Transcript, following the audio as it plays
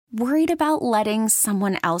Worried about letting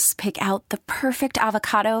someone else pick out the perfect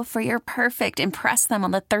avocado for your perfect impress them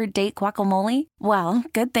on the third date guacamole? Well,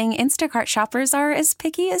 good thing Instacart shoppers are as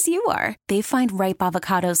picky as you are. They find ripe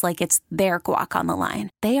avocados like it's their guac on the line.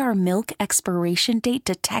 They are milk expiration date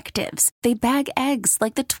detectives. They bag eggs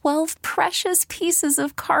like the 12 precious pieces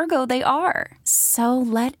of cargo they are. So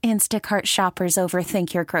let Instacart shoppers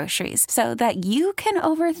overthink your groceries so that you can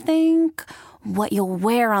overthink what you'll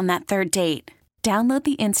wear on that third date. Download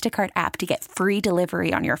the Instacart app to get free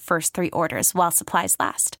delivery on your first 3 orders while supplies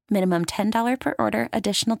last. Minimum $10 per order.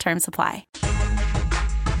 Additional terms apply.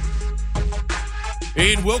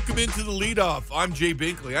 And welcome into the leadoff. I'm Jay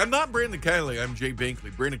Binkley. I'm not Brandon Kiley. I'm Jay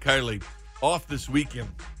Binkley. Brandon Kiley off this weekend,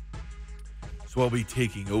 so I'll be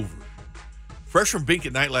taking over. Fresh from Bink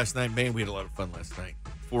at night last night. Man, we had a lot of fun last night.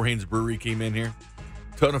 Four Hands Brewery came in here.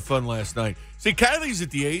 Ton of fun last night. See, Kiley's at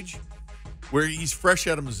the age where he's fresh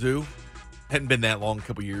out of Mizzou. Hadn't been that long, a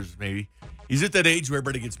couple years maybe. He's at that age where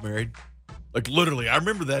everybody gets married. Like literally, I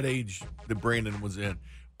remember that age that Brandon was in.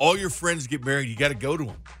 All your friends get married, you got to go to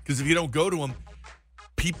them. Because if you don't go to them,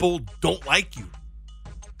 people don't like you.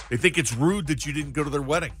 They think it's rude that you didn't go to their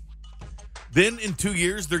wedding. Then in 2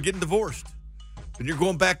 years, they're getting divorced. Then you're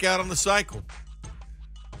going back out on the cycle.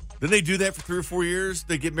 Then they do that for 3 or 4 years.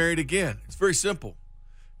 They get married again. It's very simple.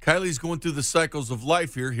 Kiley's going through the cycles of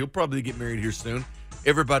life here. He'll probably get married here soon.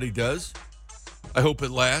 Everybody does. I hope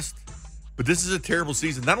it lasts. But this is a terrible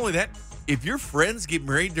season. Not only that, if your friends get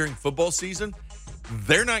married during football season,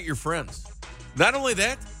 they're not your friends. Not only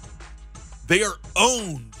that, they are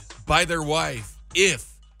owned by their wife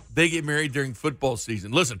if they get married during football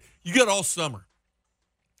season. Listen, you got all summer.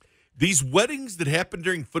 These weddings that happen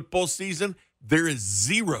during football season, there is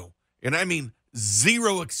zero, and I mean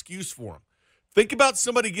zero excuse for them. Think about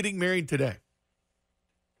somebody getting married today.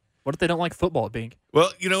 What if they don't like football, Bink?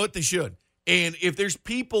 Well, you know what? They should. And if there's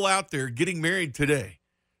people out there getting married today,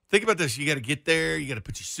 think about this. You got to get there. You got to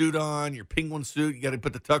put your suit on, your penguin suit. You got to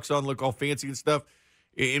put the tux on, look all fancy and stuff,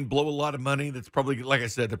 and blow a lot of money. That's probably, like I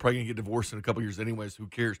said, they're probably going to get divorced in a couple years anyways. Who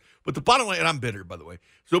cares? But the bottom line, and I'm bitter, by the way.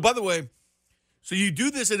 So you do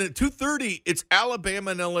this, and at 2:30, it's Alabama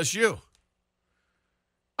and LSU.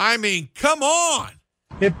 I mean, come on.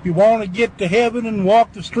 If you want to get to heaven and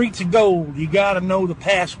walk the streets of gold, you got to know the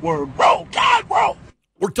password. Bro, God, bro.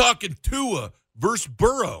 We're talking Tua versus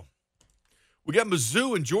Burrow. We got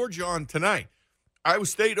Mizzou and Georgia on tonight. Iowa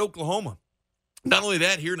State, Oklahoma. Not only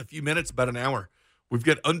that, here in a few minutes, about an hour, we've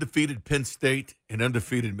got undefeated Penn State and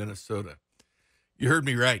undefeated Minnesota. You heard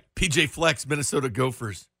me right. PJ Flex, Minnesota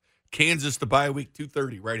Gophers. Kansas, the bye week,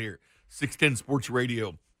 2:30 right here. 610 Sports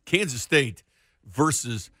Radio. Kansas State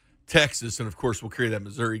versus Texas. And, of course, we'll carry that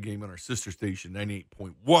Missouri game on our sister station,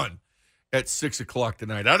 98.1 at 6 o'clock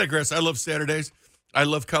tonight. I digress. I love Saturdays. I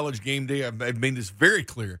love College Game Day. I've made this very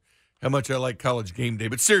clear how much I like College Game Day.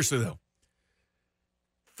 But seriously, though,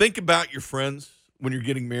 think about your friends when you're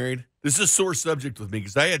getting married. This is a sore subject with me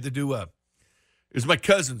because I had to do it was my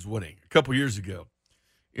cousin's wedding a couple years ago.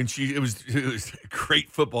 And it was a great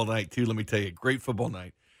football night, too, let me tell you. Great football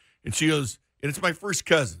night. And she goes, and it's my first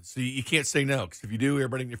cousin, so you can't say no because if you do,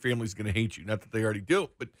 everybody in your family is going to hate you. Not that they already do,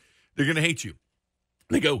 but they're going to hate you.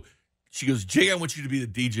 She goes, Jay, I want you to be the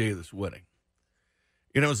DJ of this wedding.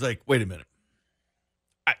 And I was like, wait a minute.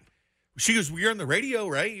 She goes, well, you're on the radio,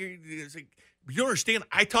 right? You don't understand.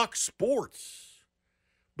 I talk sports.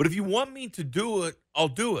 But if you want me to do it, I'll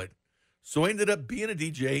do it. So I ended up being a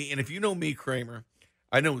DJ. And if you know me, Kramer,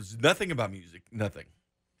 I know nothing about music, nothing.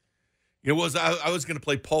 I was going to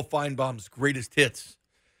play Paul Feinbaum's greatest hits.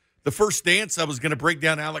 The first dance, I was going to break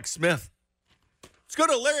down Alex Smith. Let's go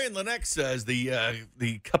to Larry and Lennox as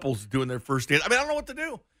the couple's doing their first dance. I mean, I don't know what to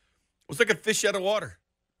do. It was like a fish out of water.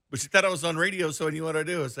 But she thought I was on radio, so I knew what I'd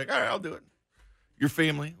do. I was like, all right, I'll do it. Your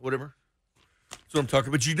family, whatever. That's what I'm talking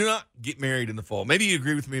about. But you do not get married in the fall. Maybe you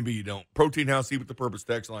agree with me, maybe you don't. Protein House, Eat with the Purpose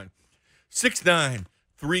text line.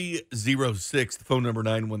 69306, the phone number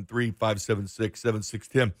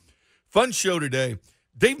 913-576-7610. Fun show today.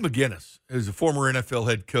 Dave McGinnis is a former NFL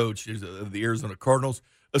head coach of the Arizona Cardinals.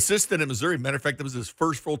 Assistant at Missouri. Matter of fact, that was his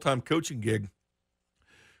first full-time coaching gig.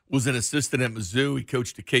 Was an assistant at Mizzou. He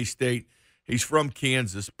coached at K-State. He's from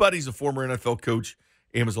Kansas, but he's a former NFL coach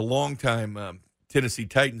and was a longtime Tennessee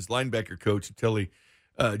Titans linebacker coach until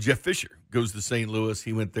Jeff Fisher goes to St. Louis.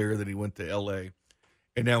 He went there, then he went to L.A.,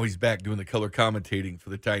 and now he's back doing the color commentating for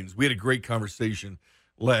the Titans. We had a great conversation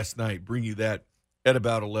last night. Bring you that at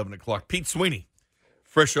about 11 o'clock. Pete Sweeney,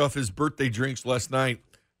 fresh off his birthday drinks last night,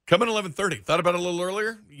 coming at 11:30. Thought about it a little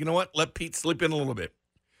earlier. You know what? Let Pete slip in a little bit.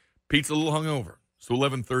 Pete's a little hungover. So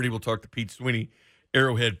 11:30, we'll talk to Pete Sweeney,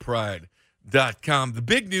 arrowheadpride.com. The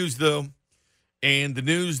big news, though, And the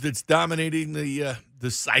news that's dominating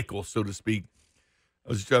the cycle, so to speak.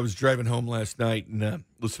 I was driving home last night and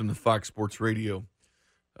listening to Fox Sports Radio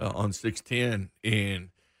on 610, and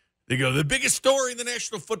they go, the biggest story in the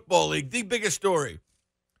National Football League, the biggest story.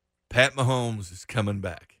 Pat Mahomes is coming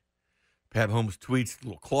back. Pat Mahomes tweets, the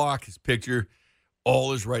little clock, his picture,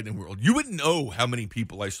 all is right in the world. You wouldn't know how many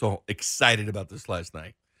people I saw excited about this last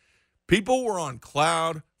night. People were on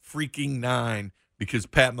cloud freaking 9 because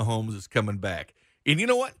Pat Mahomes is coming back. And you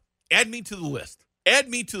know what? Add me to the list. Add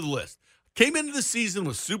me to the list. Came into the season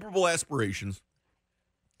with Super Bowl aspirations.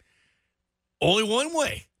 Only one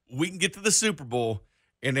way we can get to the Super Bowl,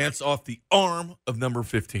 and that's off the arm of number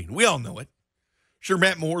 15. We all know it. Sure,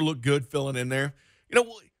 Matt Moore looked good filling in there. You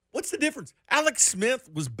know, what's the difference? Alex Smith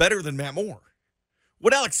was better than Matt Moore.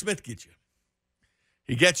 What'd Alex Smith get you?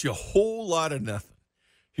 He got you a whole lot of nothing.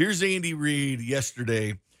 Here's Andy Reid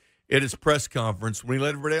yesterday at his press conference when he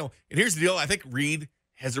let everybody know. And here's the deal. I think Reid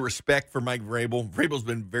has a respect for Mike Vrabel. Vrabel's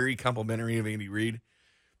been very complimentary of Andy Reid.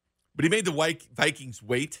 But he made the Vikings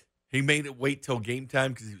wait. He made it wait till game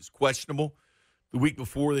time because he was questionable. The week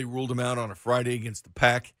before, they ruled him out on a Friday against the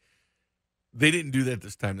Pack. They didn't do that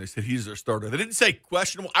this time. They said he's their starter. They didn't say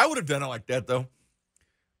questionable. I would have done it like that, though.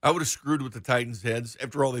 I would have screwed with the Titans' heads.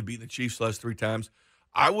 After all, they've beaten the Chiefs last 3 times.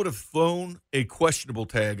 I would have thrown a questionable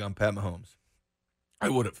tag on Pat Mahomes. I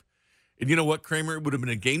would have. And you know what, Kramer? It would have been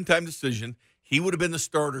a game-time decision. He would have been the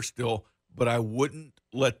starter still, but I wouldn't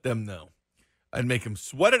let them know. I'd make him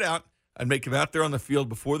sweat it out. I'd make him out there on the field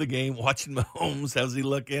before the game watching Mahomes. How's he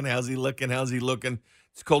looking? How's he looking? How's he looking?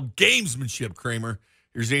 It's called gamesmanship, Kramer.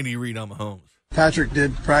 Here's Andy Reid on Mahomes. Patrick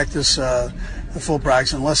did practice the full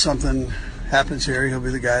practice. Unless something happens here, he'll be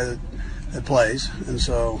the guy that plays. And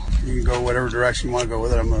so you can go whatever direction you want to go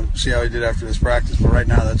with it. I'm going to see how he did after this practice. But right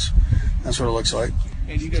now, that's what it looks like.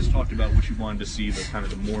 And you guys talked about what you wanted to see, the kind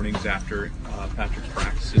of the mornings after Patrick's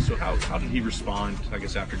practices. So how did he respond, I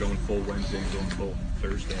guess, after going full Wednesday and going full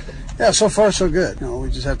Thursday? Yeah, so far so good. We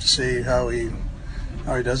just have to see how he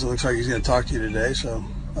does. It looks like he's going to talk to you today. So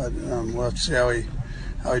we'll have to see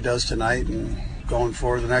how he does tonight and going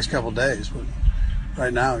forward the next couple of days. But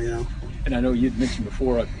right now, And I know you'd mentioned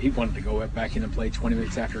before he wanted to go back in and play 20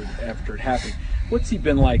 minutes after it happened. What's he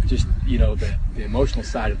been like, just, the emotional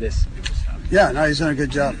side of this stuff? Yeah, no, he's done a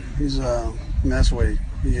good job. That's the way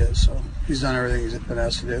he is. So he's done everything he's been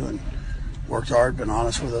asked to do and worked hard, been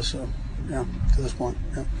honest with us. So, yeah, to this point,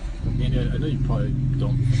 yeah. Andy, I know you probably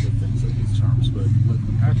don't think of things in these terms, but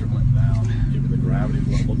when Patrick went down, given the gravity of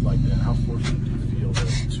what it looked like then, how fortunate do you feel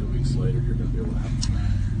that 2 weeks later you're going to be able to have him back?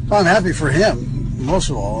 Well, I'm happy for him, most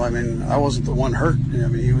of all. I mean, I wasn't the one hurt.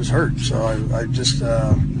 He was hurt. So I just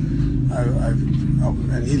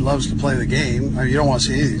and he loves to play the game. You don't want to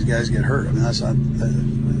see any of these guys get hurt. That's not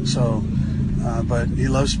so. But he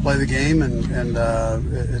loves to play the game, and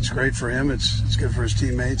it's great for him. It's good for his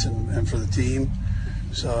teammates and for the team.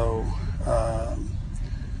 So,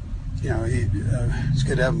 it's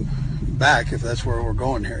good to have him back if that's where we're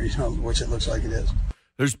going here. Which it looks like it is.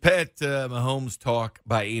 There's Pat Mahomes talk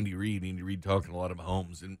by Andy Reid. Andy Reid talking a lot of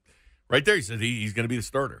Mahomes, and right there he said he's going to be the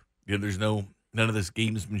starter. There's none of this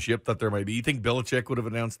gamesmanship that there might be. You think Belichick would have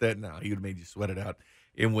announced that? No, he would have made you sweat it out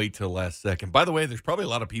and wait till the last second. By the way, there's probably a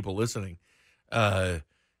lot of people listening to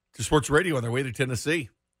sports radio on their way to Tennessee.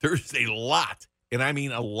 There's a lot, and I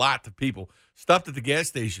mean a lot of people. Stopped at the gas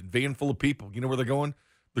station, van full of people. You know where they're going?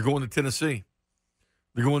 They're going to Tennessee.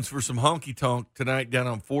 They're going for some honky-tonk tonight down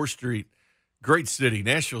on 4th Street. Great city.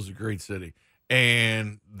 Nashville's a great city.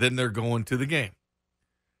 And then they're going to the game.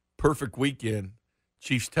 Perfect weekend.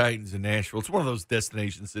 Chiefs, Titans, and Nashville. It's one of those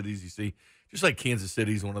destination cities you see. Just like Kansas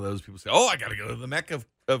City is one of those people say, I got to go to the mecca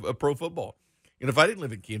of pro football. And if I didn't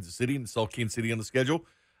live in Kansas City and saw Kansas City on the schedule,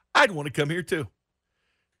 I'd want to come here too.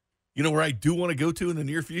 You know where I do want to go to in the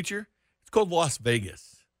near future? It's called Las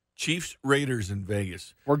Vegas. Chiefs, Raiders in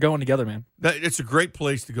Vegas. We're going together, man. It's a great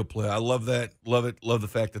place to go play. I love that. Love it. Love the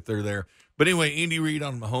fact that they're there. But anyway, Andy Reid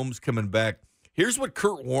on Mahomes coming back. Here's what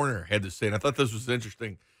Kurt Warner had to say, and I thought this was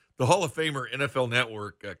interesting. The Hall of Famer NFL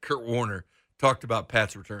Network, Kurt Warner, talked about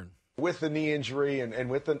Pat's return. With the knee injury and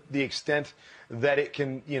with the extent that it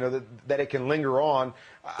can, that it can linger on,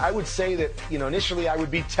 I would say that, initially I would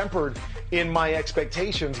be tempered in my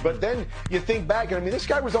expectations. But then you think back, and this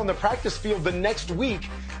guy was on the practice field the next week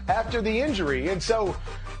after the injury. And so,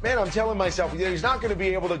 man, I'm telling myself, he's not going to be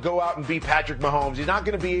able to go out and be Patrick Mahomes. He's not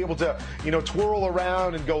going to be able to, twirl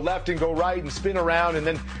around and go left and go right and spin around and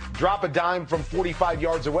then drop a dime from 45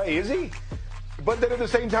 yards away, is he? But then at the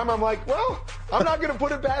same time, I'm like, well, I'm not going to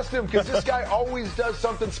put it past him because this guy always does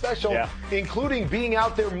something special, including being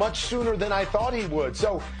out there much sooner than I thought he would.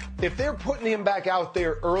 So if they're putting him back out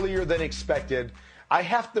there earlier than expected, I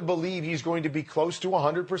have to believe he's going to be close to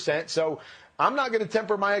 100%. So I'm not going to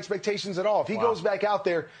temper my expectations at all. If he goes back out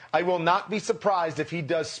there, I will not be surprised if he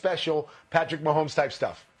does special Patrick Mahomes type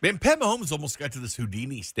stuff. Man, Pat Mahomes almost got to this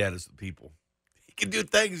Houdini status with people. He can do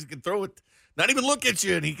things. He can throw it, not even look at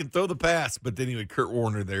you, and he can throw the pass. But then anyway, Kurt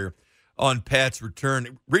Warner there on Pat's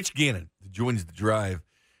return. Rich Gannon joins the drive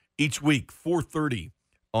each week, 4:30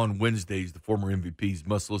 on Wednesdays. The former MVP's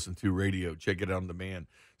Must Listen To Radio. Check it out on demand,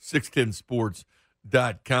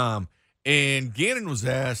 610sports.com. And Gannon was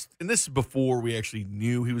asked, and this is before we actually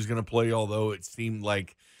knew he was going to play, although it seemed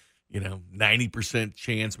like, 90%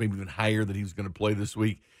 chance, maybe even higher, that he was going to play this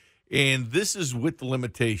week. And this is with the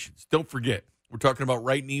limitations. Don't forget, we're talking about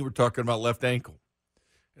right knee, we're talking about left ankle.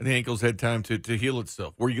 And the ankle's had time to heal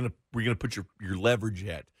itself. Where are you gonna put your leverage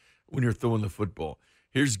at when you're throwing the football?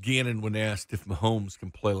 Here's Gannon when asked if Mahomes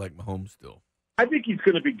can play like Mahomes still. I think he's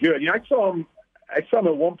going to be good. I saw him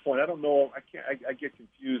at one point. I don't know. I get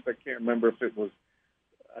confused. I can't remember if it was.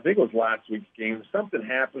 I think it was last week's game. Something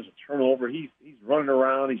happens, a turnover. He's running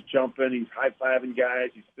around. He's jumping. He's high fiving guys.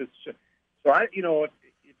 So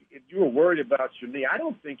if you were worried about your knee, I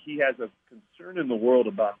don't think he has a concern in the world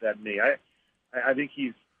about that knee. I think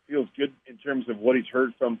he feels good in terms of what he's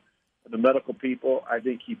heard from the medical people. I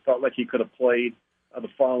think he felt like he could have played the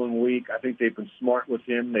following week. I think they've been smart with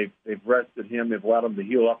him. They've rested him. They've allowed him to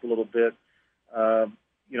heal up a little bit. I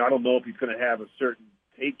don't know if he's going to have a certain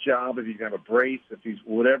tape job, if he's going to have a brace, if he's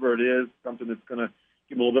whatever it is, something that's going to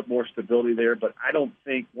give him a little bit more stability there. But I don't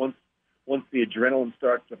think once the adrenaline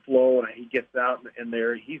starts to flow and he gets out in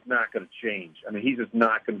there, he's not going to change. I mean, he's just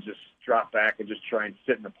not going to just drop back and just try and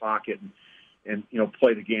sit in the pocket and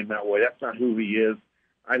play the game that way. That's not who he is.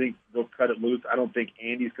 I think they'll cut it loose. I don't think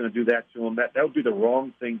Andy's going to do that to him. That would be the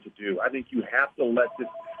wrong thing to do. I think you have to let this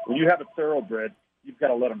 – when you have a thoroughbred, you've got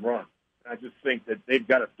to let him run. I just think that they've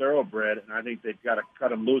got a thoroughbred, and I think they've got to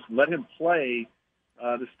cut him loose and let him play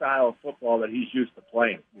the style of football that he's used to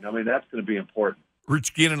playing. That's going to be important.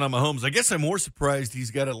 Rich Gannon on Mahomes. I guess I'm more surprised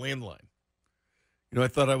he's got a landline. I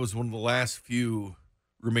thought I was one of the last few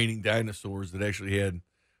remaining dinosaurs that actually had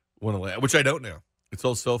one of which I don't now. It's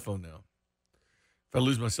all cell phone now. If I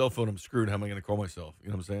lose my cell phone, I'm screwed. How am I going to call myself? You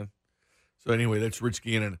know what I'm saying? So anyway, that's Rich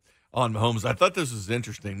Gannon on Mahomes. I thought this was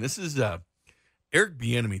interesting. This is Eric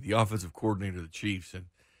Bieniemy, the offensive coordinator of the Chiefs.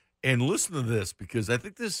 And listen to this, because I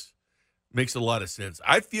think this makes a lot of sense.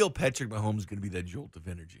 I feel Patrick Mahomes is going to be that jolt of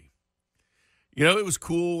energy. It was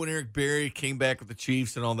cool when Eric Berry came back with the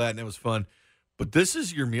Chiefs and all that, and it was fun. But this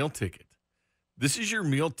is your meal ticket. This is your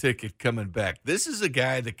meal ticket coming back. This is a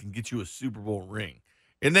guy that can get you a Super Bowl ring.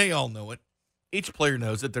 And they all know it. Each player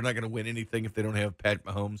knows it. They're not going to win anything if they don't have Pat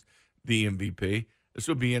Mahomes, the MVP. That's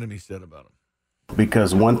what Bieniemy said about him.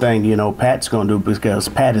 Because one thing, Pat's going to do, because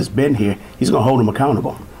Pat has been here, he's going to hold him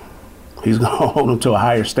accountable. He's going to hold him to a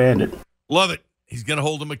higher standard. Love it. He's going to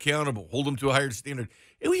hold him accountable, hold him to a higher standard.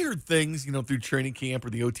 And we heard things, through training camp or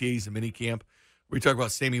the OTAs and mini camp, where we talk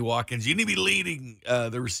about Sammy Watkins. You need to be leading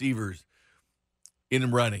the receivers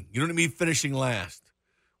in running. You don't need to be finishing last,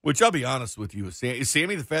 which I'll be honest with you. Is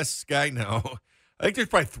Sammy the fastest guy? No. I think there's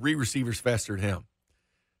probably 3 receivers faster than him.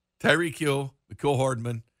 Tyreek Hill, Mecole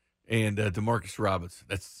Hardman, and Demarcus Robinson.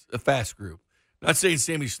 That's a fast group. Not saying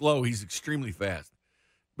Sammy's slow. He's extremely fast.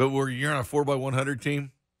 But where you're on a 4x100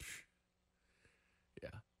 team,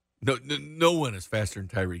 no one is faster than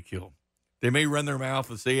Tyreek Hill. They may run their mouth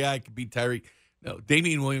and say, I could beat Tyreek. No,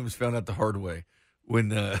 Damian Williams found out the hard way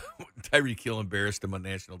when Tyreek Hill embarrassed him on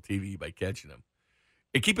national TV by catching him.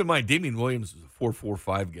 And keep in mind, Damian Williams was a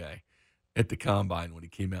 4.45 guy at the Combine when he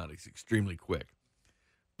came out. He's extremely quick.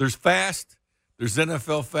 There's fast, there's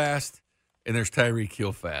NFL fast, and there's Tyreek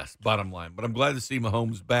Hill fast, bottom line. But I'm glad to see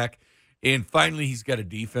Mahomes back. And finally, he's got a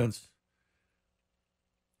defense.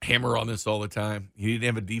 Hammer on this all the time. He didn't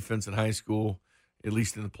have a defense in high school. At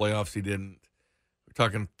least in the playoffs, he didn't. We're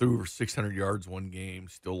talking through over 600 yards one game,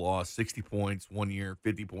 still lost. 60 points one year,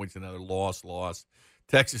 50 points another, loss.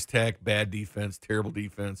 Texas Tech, bad defense, terrible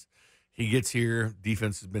defense. He gets here,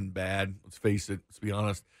 defense has been bad. Let's face it, let's be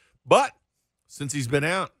honest. But since he's been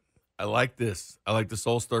out, I like this. I like this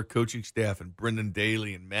all-star coaching staff and Brendan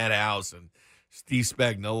Daly and Matt House and Steve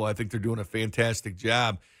Spagnuolo. I think they're doing a fantastic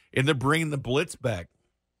job. And they're bringing the blitz back.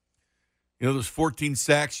 Those 14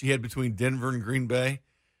 sacks she had between Denver and Green Bay.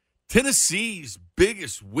 Tennessee's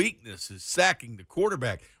biggest weakness is sacking the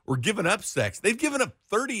quarterback or giving up sacks. They've given up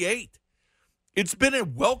 38. It's been a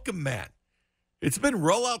welcome mat. It's been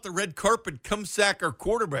roll out the red carpet, come sack our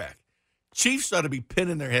quarterback. Chiefs ought to be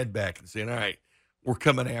pinning their head back and saying, all right, we're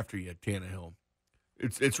coming after you, Tannehill.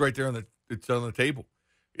 It's right there on the table.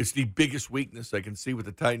 It's the biggest weakness I can see with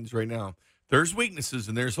the Titans right now. There's weaknesses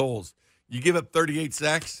and there's holes. You give up 38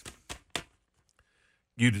 sacks,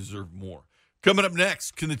 you deserve more. Coming up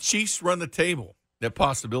next, can the Chiefs run the table? That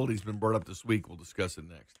possibility has been brought up this week. We'll discuss it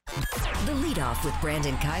next. The Leadoff with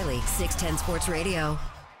Brandon Kiley, 610 Sports Radio.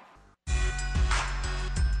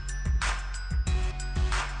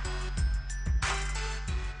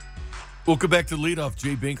 Welcome back to the Leadoff.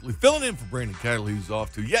 Jay Binkley filling in for Brandon Kiley, who's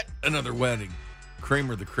off to yet another wedding.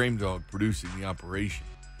 Kramer, the Crame Dog, producing the operation.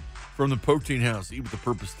 From the Protein House, Eat with the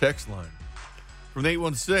Purpose text line. From the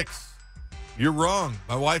 816, you're wrong.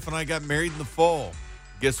 My wife and I got married in the fall.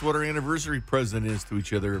 Guess what our anniversary present is to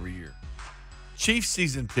each other every year? Chiefs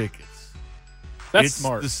season tickets. That's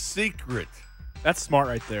smart. It's the secret. That's smart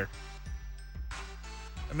right there.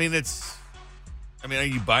 I mean, are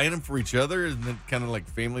you buying them for each other? Isn't it kind of like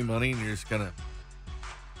family money and you're just kind of...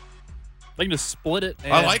 They can just split it.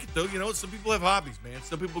 And I like it, though. You know, some people have hobbies, man.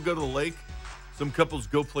 Some people go to the lake. Some couples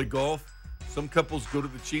go play golf. Some couples go to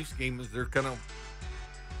the Chiefs game as they're kind of,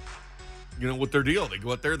 what their deal. They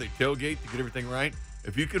go out there, they tailgate to get everything right.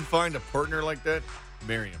 If you can find a partner like that,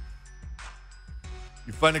 marry him.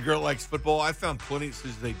 You find a girl that likes football. I found plenty that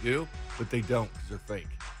says they do, but they don't because they're fake.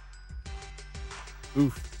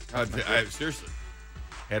 Oof. I seriously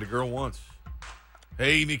had a girl once.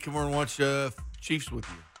 Hey, you need to come over and watch Chiefs with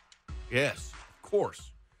you. Yes, of course.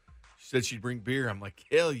 She said she'd bring beer. I'm like,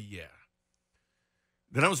 hell yeah.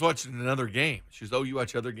 Then I was watching another game. She goes, oh, you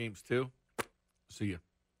watch other games too? See ya.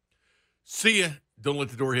 See ya. Don't let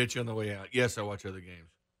the door hit you on the way out. Yes, I watch other games.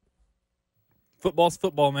 Football's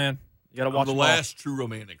football, man. You got to watch the last true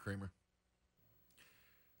romantic, Kramer.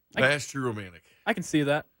 True romantic. I can see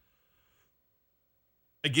that.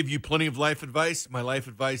 I give you plenty of life advice. My life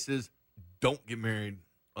advice is don't get married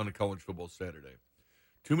on a college football Saturday.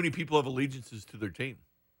 Too many people have allegiances to their team.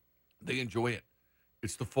 They enjoy it.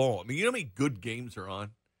 It's the fall. I mean, you know how many good games are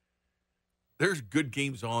on? There's good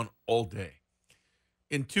games on all day.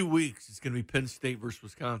 In 2 weeks, it's going to be Penn State versus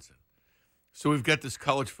Wisconsin. So we've got this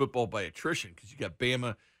college football by attrition because you got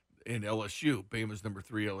Bama and LSU. Bama's number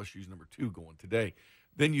 3, LSU's number 2 going today.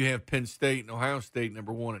 Then you have Penn State and Ohio State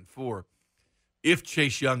number 1 and 4. If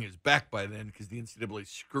Chase Young is back by then, because the NCAA is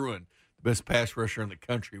screwing the best pass rusher in the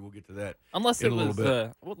country. We'll get to that Unless in it a little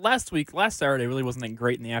was bit. last Saturday really wasn't that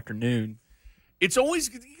great in the afternoon. It's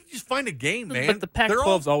always, you just find a game, man. But the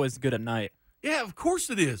Pac-12's always good at night. Yeah, of course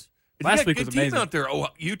it is. And Last you got week good was team amazing. out there. Oh,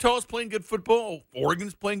 Utah's playing good football.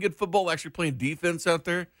 Oregon's playing good football. Actually playing defense out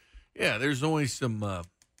there. Yeah, there's always some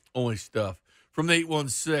stuff. From the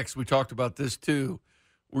 816, we talked about this too.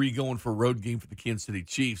 Where are you going for a road game for the Kansas City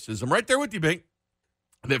Chiefs? Says, I'm right there with you, Bink.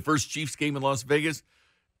 That first Chiefs game in Las Vegas,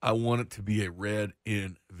 I want it to be a red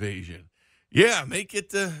invasion. Yeah, make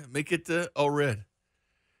it all red.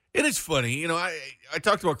 And it's funny, I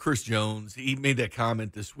talked about Chris Jones. He made that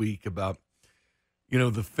comment this week about,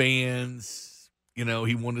 the fans. He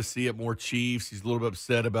wanted to see it more Chiefs. He's a little bit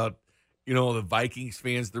upset about, the Vikings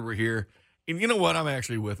fans that were here. And you know what? I'm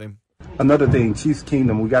actually with him. Another thing, Chiefs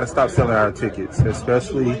Kingdom, we got to stop selling our tickets,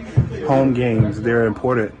 especially home games. They're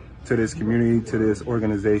important to this community, to this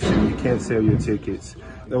organization. You can't sell your tickets.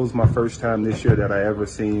 That was my first time this year that I ever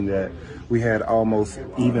seen that we had almost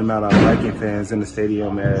even amount of Viking fans in the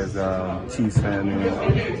stadium as Chiefs fans.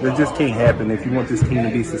 It just can't happen. If you want this team to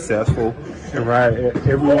be successful, right,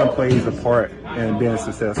 everyone plays a part in being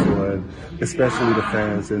successful, and especially the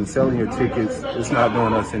fans. And selling your tickets, it's not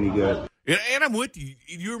doing us any good. And I'm with you.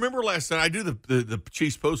 You remember last night I do the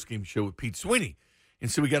Chiefs postgame show with Pete Sweeney, and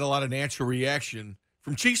so we got a lot of natural reaction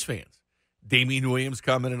from Chiefs fans. Damian Williams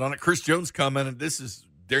commented on it. Chris Jones commented. This is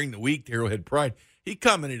during the week to Arrowhead Pride. He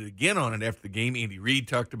commented again on it after the game. Andy Reid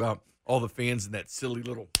talked about all the fans in that silly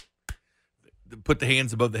little put the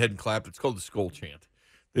hands above the head and clap. It's called the Skull chant.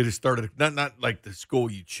 They just started, not like the skull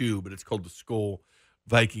you chew, but it's called the Skull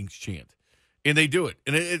Vikings chant. And they do it.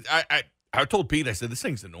 And I told Pete, I said, this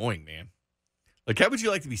thing's annoying, man. Like, how would you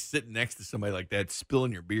like to be sitting next to somebody like that,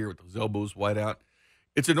 spilling your beer with those elbows wide out?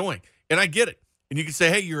 It's annoying. And I get it. And you can say,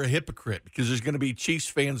 hey, you're a hypocrite because there's going to be Chiefs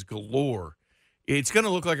fans galore. It's going to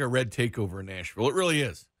look like a red takeover in Nashville. It really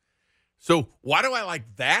is. So why do I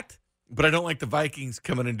like that, but I don't like the Vikings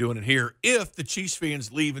coming and doing it here if the Chiefs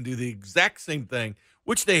fans leave and do the exact same thing,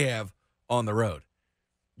 which they have on the road?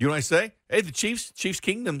 You know what I say? Hey, the Chiefs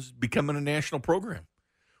Kingdom's becoming a national program.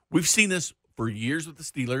 We've seen this for years with the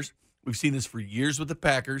Steelers. We've seen this for years with the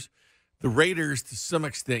Packers. The Raiders, to some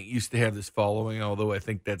extent, used to have this following, although I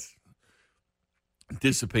think that's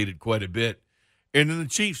dissipated quite a bit. And then the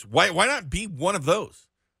Chiefs, why not be one of those?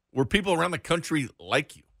 where people around the country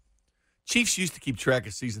like you. Chiefs used to keep track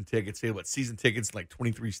of season tickets. They had, season tickets in like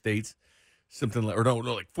 23 states, something like, or no,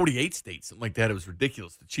 like 48 states, something like that. It was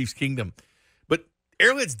ridiculous. The Chiefs' kingdom. But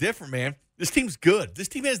Arrowhead's different, man. This team's good. This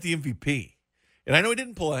team has the MVP. And I know he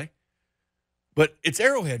didn't play, but it's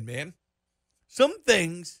Arrowhead, man. Some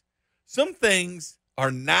things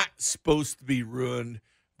are not supposed to be ruined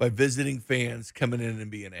by visiting fans coming in and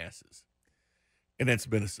being asses. And that's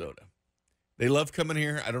Minnesota. They love coming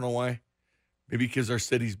here. I don't know why. Maybe because our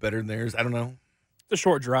city's better than theirs. I don't know. It's a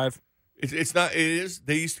short drive. It's not. It is.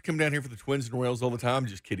 They used to come down here for the Twins and Royals all the time. I'm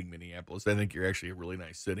just kidding, Minneapolis. I think you're actually a really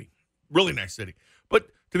nice city. Really nice city. But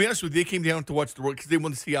to be honest with you, they came down to watch the Royals because they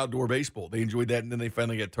wanted to see outdoor baseball. They enjoyed that, and then they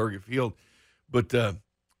finally got Target Field. But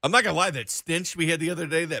I'm not going to lie, that stench we had the other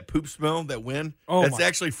day, that poop smell, that wind, that's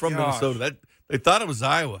actually from Minnesota. They thought it was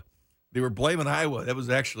Iowa. They were blaming Iowa. That was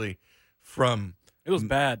actually from it was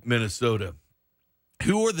bad. Minnesota.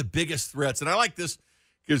 Who are the biggest threats? And I like this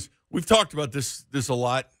because we've talked about this a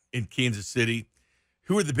lot in Kansas City.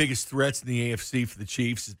 Who are the biggest threats in the AFC for the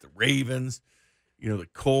Chiefs? Is it the Ravens, the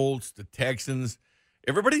Colts, the Texans?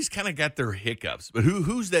 Everybody's kind of got their hiccups. But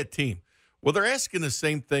who's that team? Well, they're asking the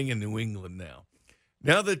same thing in New England now.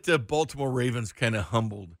 Now that Baltimore Ravens kind of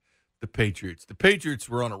humbled the Patriots. The Patriots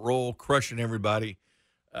were on a roll, crushing everybody.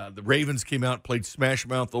 The Ravens came out, played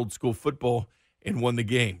smash-mouth old-school football, and won the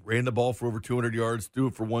game. Ran the ball for over 200 yards, threw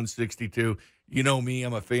it for 162. You know me,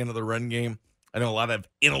 I'm a fan of the run game. I know a lot of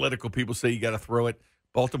analytical people say you got to throw it.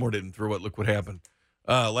 Baltimore didn't throw it. Look what happened.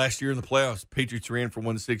 Last year in the playoffs, Patriots ran for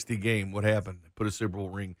 160 game. What happened? They put a Super Bowl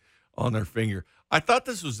ring on their finger. I thought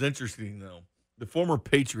this was interesting, though. The former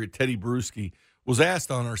Patriot, Teddy Bruschi, was asked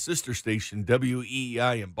on our sister station,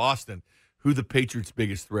 WEEI in Boston, who the Patriots'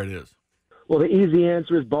 biggest threat is. Well, the easy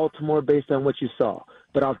answer is Baltimore based on what you saw.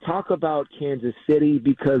 But I'll talk about Kansas City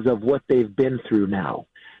because of what they've been through now.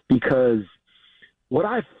 Because what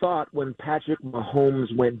I thought when Patrick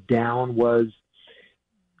Mahomes went down was,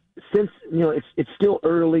 since, it's still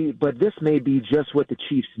early, but this may be just what the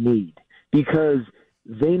Chiefs need. Because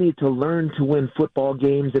they need to learn to win football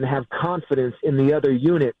games and have confidence in the other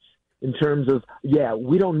units in terms of,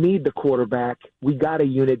 we don't need the quarterback. We got a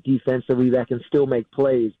unit defensively that can still make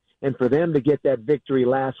plays. And for them to get that victory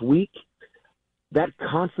last week, that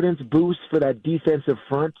confidence boost for that defensive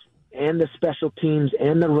front and the special teams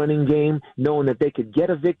and the running game, knowing that they could get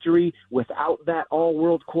a victory without that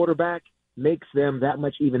all-world quarterback, makes them that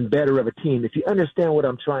much even better of a team. If you understand what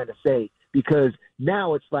I'm trying to say, because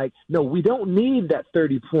now it's like, no, we don't need that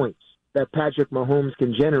 30 points that Patrick Mahomes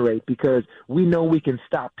can generate because we know we can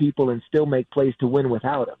stop people and still make plays to win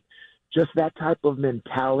without him. Just that type of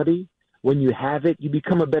mentality, when you have it, you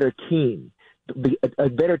become a better team. A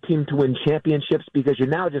better team to win championships because you're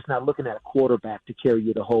now just not looking at a quarterback to carry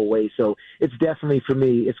you the whole way. So it's definitely, for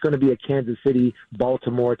me, it's going to be a Kansas City,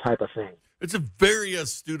 Baltimore type of thing. It's a very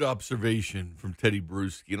astute observation from Teddy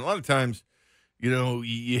Bruschi. And a lot of times,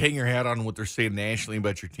 you hang your hat on what they're saying nationally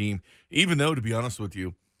about your team, even though, to be honest with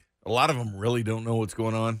you, a lot of them really don't know what's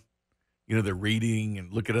going on. They're reading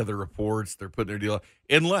and look at other reports. They're putting their deal out.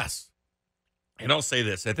 Unless, and I'll say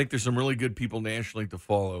this, I think there's some really good people nationally to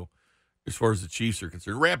follow as far as the Chiefs are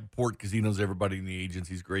concerned. Rappaport, because he knows everybody in the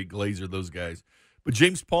agencies, great. Glazer, those guys. But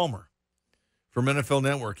James Palmer from NFL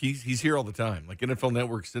Network, he's here all the time. Like NFL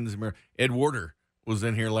Network sends him here. Ed Warder was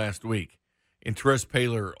in here last week. And Terez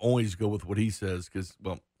Paylor always go with what he says because,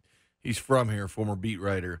 he's from here, former beat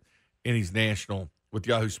writer, and he's national with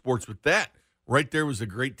Yahoo Sports. But that right there was a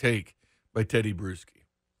great take by Teddy Bruschi,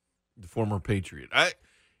 the former Patriot.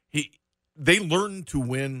 They learned to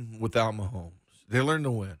win without Mahomes. They learned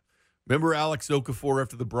to win. Remember Alex Okafor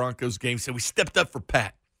after the Broncos game said, we stepped up for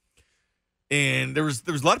Pat. And there was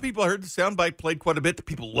a lot of people, I heard the soundbite played quite a bit. The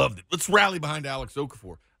people loved it. Let's rally behind Alex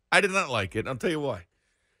Okafor. I did not like it, and I'll tell you why.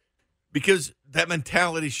 Because that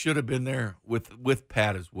mentality should have been there with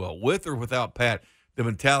Pat as well. With or without Pat, the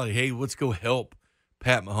mentality, hey, let's go help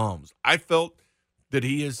Pat Mahomes. I felt that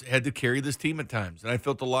he has had to carry this team at times, and I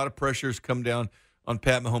felt a lot of pressures come down on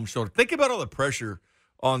Pat Mahomes' shoulder. Think about all the pressure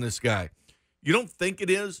on this guy. You don't think it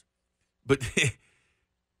is, but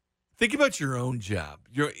think about your own job.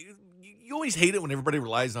 You always hate it when everybody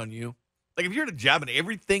relies on you. Like if you're at a job and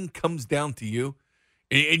everything comes down to you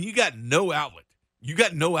and you got no outlet. You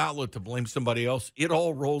got no outlet to blame somebody else. It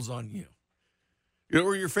all rolls on you.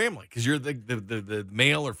 Or your family, because you're the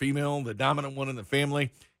male or female, the dominant one in the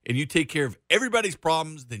family, and you take care of everybody's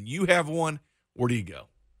problems, then you have one. Where do you go?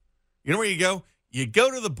 You know where you go? You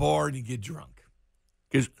go to the bar and you get drunk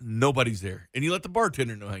because nobody's there. And you let the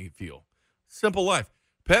bartender know how you feel. Simple life.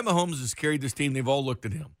 Pat Mahomes has carried this team. They've all looked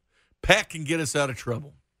at him. Pat can get us out of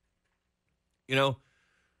trouble.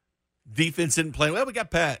 Defense didn't play. Well, we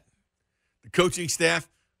got Pat. The coaching staff,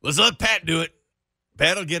 let's let Pat do it.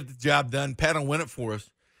 Pat will get the job done. Pat will win it for us.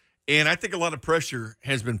 And I think a lot of pressure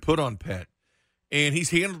has been put on Pat. And he's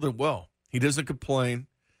handled it well. He doesn't complain.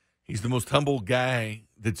 He's the most humble guy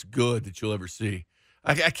that's good that you'll ever see.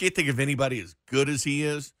 I can't think of anybody as good as he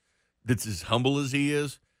is, that's as humble as he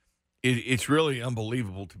is. It's really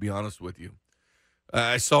unbelievable, to be honest with you.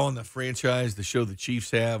 I saw on the franchise, the show the Chiefs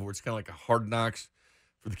have, where it's kind of like a Hard Knocks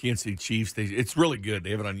for the Kansas City Chiefs. It's really good.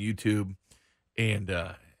 They have it on YouTube, and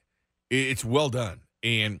it's well done.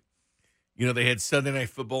 And, you know, they had Sunday Night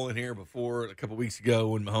Football in here before a couple weeks ago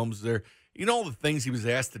when Mahomes was there. You know all the things he was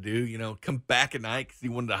asked to do, you know, come back at night because he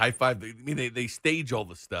wanted to high five. I mean, they stage all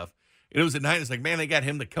this stuff. And it was at night. It's like, man, they got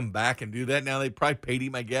him to come back and do that. Now they probably paid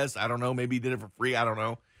him, I guess. I don't know. Maybe he did it for free. I don't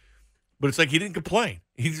know. But it's like he didn't complain.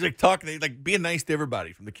 He's like talking, like being nice to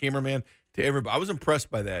everybody, from the cameraman to everybody. I was impressed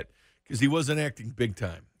by that because he wasn't acting big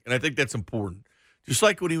time. And I think that's important. Just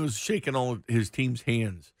like when he was shaking all of his team's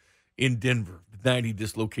hands in Denver the night he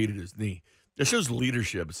dislocated his knee. That shows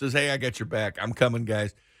leadership. It says, hey, I got your back. I'm coming,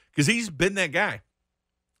 guys. Because he's been that guy.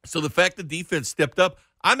 So the fact the defense stepped up,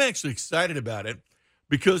 I'm actually excited about it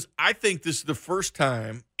because I think this is the first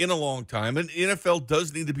time in a long time, and the NFL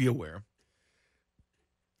does need to be aware.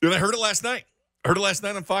 And I heard it last night. I heard it last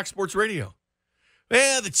night on Fox Sports Radio.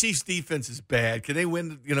 Well, the Chiefs' defense is bad. Can they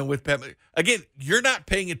win, you know, with Pat? Again, you're not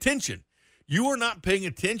paying attention. You are not paying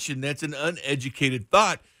attention. That's an uneducated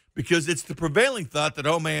thought because it's the prevailing thought that,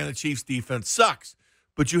 oh, man, the Chiefs' defense sucks.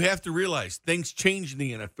 But you have to realize things change in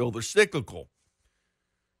the NFL. They're cyclical.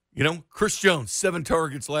 You know, Chris Jones, 7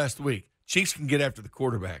 targets last week. Chiefs can get after the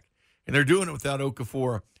quarterback. And they're doing it without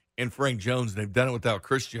Okafor and Frank Jones, and they've done it without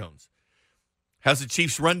Chris Jones. How's the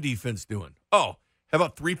Chiefs' run defense doing? Oh, how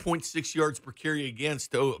about 3.6 yards per carry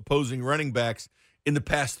against opposing running backs in the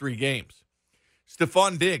past 3 games?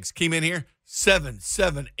 Stephon Diggs came in here, 7,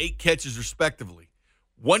 8 catches respectively.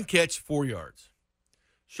 1 catch, 4 yards.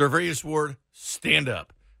 Charvarius Ward, stand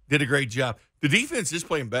up. Did a great job. The defense is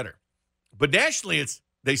playing better. But nationally, it's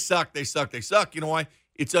they suck. You know why?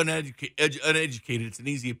 It's uneducated. It's an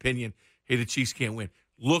easy opinion. Hey, the Chiefs can't win.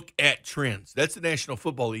 Look at trends. That's the National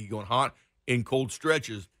Football League going hot in cold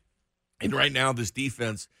stretches. And right now, this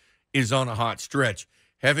defense is on a hot stretch.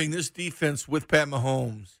 Having this defense with Pat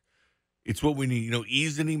Mahomes, it's what we need. You know,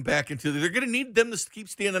 easing him back into they're going to need them to keep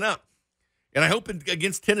standing up. And I hope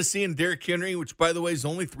against Tennessee and Derrick Henry, which, by the way, is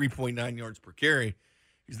only 3.9 yards per carry,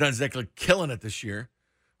 he's not exactly killing it this year,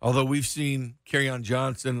 although we've seen Kerryon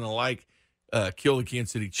Johnson and the like kill the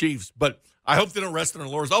Kansas City Chiefs. But I hope they don't rest on their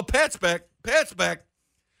laurels. Oh, Pat's back.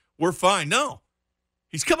 We're fine. No.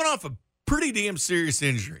 He's coming off a pretty damn serious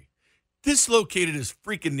injury. Dislocated his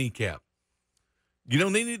freaking kneecap. You know,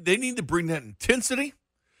 they need to bring that intensity.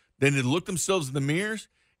 They need to look themselves in the mirrors,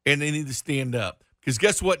 and they need to stand up. Because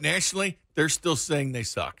guess what? Nationally, they're still saying they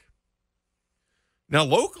suck. Now,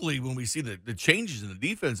 locally, when we see the changes in the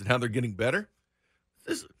defense and how they're getting better,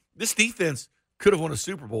 this defense could have won a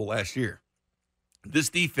Super Bowl last year. This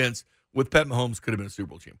defense with Pat Mahomes could have been a Super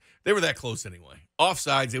Bowl champion. They were that close anyway.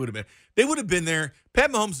 Offsides, they would have been there.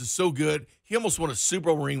 Pat Mahomes is so good, he almost won a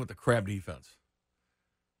Super Bowl ring with the crap defense.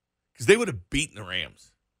 Because they would have beaten the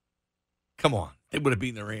Rams. Come on. They would have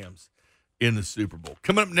beaten the Rams in the Super Bowl.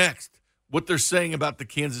 Coming up next, what they're saying about the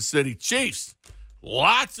Kansas City Chiefs.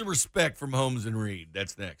 Lots of respect from Mahomes and Reed.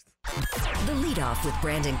 That's next. The Leadoff with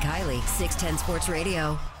Brandon Kiley, 610 Sports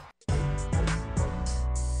Radio.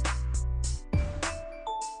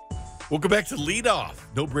 Welcome back to Leadoff.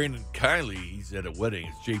 No Brandon Kiley. He's at a wedding.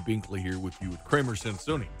 It's Jay Binkley here with you with Kramer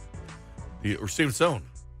Sansoni. Or Sansone.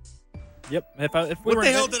 Yep. What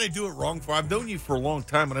the hell did I do it wrong for? I've known you for a long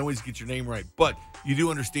time, and I always get your name right. But you do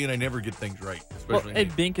understand I never get things right. Especially hey,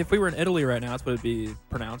 Bink, if we were in Italy right now, that's what it'd be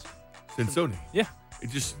pronounced. Sansoni. Yeah. It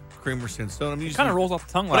just Kramer Sansone. I mean, it kind of rolls off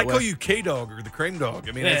the tongue. I call you K-Dog or the Crane Dog.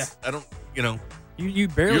 I mean, yeah. I don't, you know. You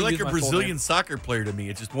barely. You're like a Brazilian soccer player to me.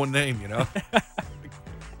 It's just one name, you know.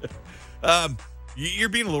 You're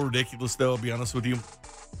being a little ridiculous, though. I'll be honest with you.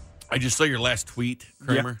 I just saw your last tweet,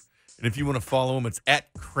 Kramer. Yeah. And if you want to follow him, it's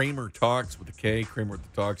at Kramer Talks with a K. Kramer at the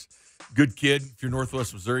Talks. Good kid. If you're a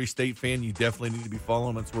Northwest Missouri State fan, you definitely need to be following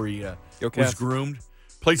him. That's where he was groomed.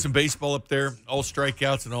 Played some baseball up there. All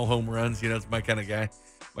strikeouts and all home runs. You know, it's my kind of guy,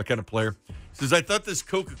 my kind of player. Says, I thought this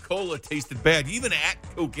Coca-Cola tasted bad. You even at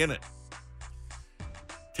Coke in it.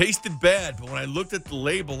 Tasted bad, but when I looked at the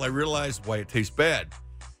label, I realized why it tastes bad.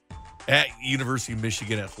 At University of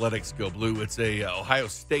Michigan Athletics, go blue. It's a Ohio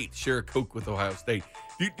State. Share a Coke with Ohio State.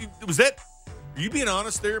 Was that Are you being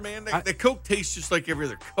honest there, man? That Coke tastes just like every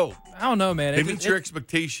other Coke. I don't know, man. They meet your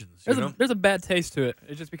expectations. There's a bad taste to it.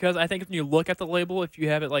 It's just because I think if you look at the label, if you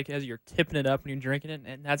have it like as you're tipping it up and you're drinking it,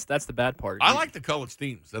 and that's the bad part. I like the college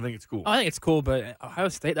teams. I think it's cool. I think it's cool, but Ohio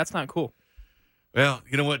State, that's not cool. Well,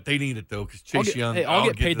 you know what? They need it, though, because Chase Young. Hey, I'll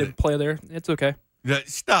get paid to play there. It's okay.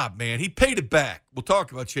 Stop, man. He paid it back. We'll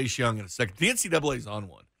talk about Chase Young in a second. The NCAA's on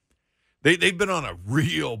one. They've been on a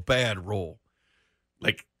real bad roll.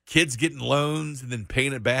 Like, kids getting loans and then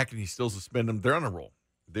paying it back, and you still suspend them. They're on a roll.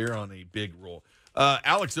 They're on a big roll.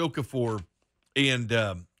 Alex Okafor and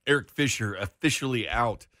Eric Fisher officially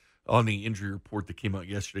out on the injury report that came out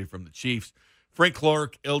yesterday from the Chiefs. Frank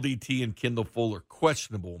Clark, LDT, and Kendall Fuller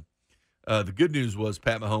questionable. The good news was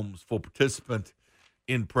Pat Mahomes, full participant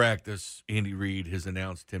in practice. Andy Reid has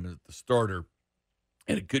announced him as the starter,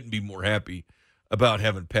 and it couldn't be more happy about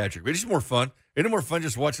having Patrick. But it's just more fun. Isn't it more fun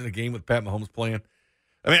just watching a game with Pat Mahomes playing?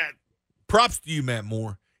 I mean, props to you, Matt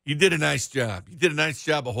Moore. You did a nice job. You did a nice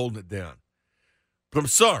job of holding it down. But I'm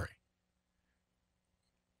sorry.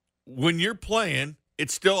 When you're playing,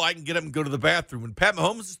 it's still I can get up and go to the bathroom. When Pat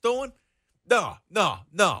Mahomes is throwing, no.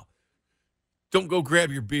 Don't go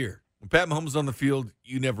grab your beer. When Pat Mahomes is on the field,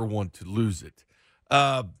 you never want to lose it.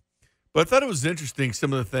 But I thought it was interesting,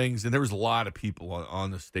 some of the things, and there was a lot of people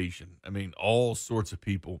on the station. I mean, all sorts of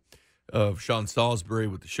people. Sean Salisbury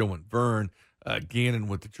with the Show and Vern, Gannon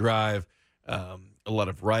with the Drive, a lot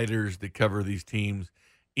of writers that cover these teams,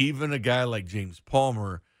 even a guy like James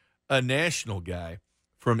Palmer, a national guy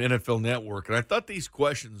from NFL Network. And I thought these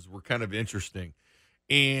questions were kind of interesting.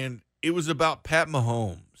 And it was about Pat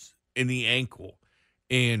Mahomes and the ankle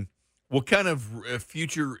and what kind of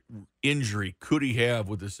future injury could he have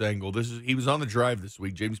with this ankle? He was on the Drive this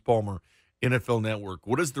week, James Palmer, NFL Network.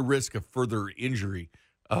 What is the risk of further injury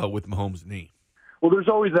with Mahomes' knee? Well, there's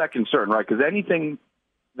always that concern, right? Because anything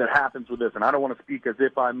that happens with this, and I don't want to speak as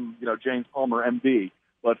if I'm, James Palmer, MD,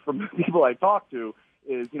 but from the people I talk to,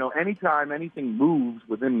 is, anytime anything moves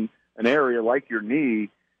within an area like your knee,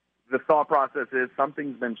 the thought process is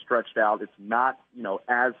something's been stretched out. It's not,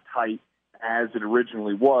 as tight as it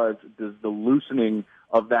originally was. Does the loosening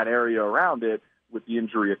of that area around it with the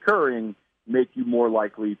injury occurring make you more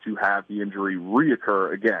likely to have the injury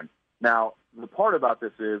reoccur again? Now, the part about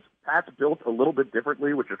this is Pat's built a little bit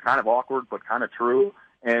differently, which is kind of awkward but kind of true,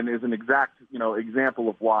 and is an exact, example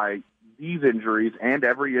of why these injuries and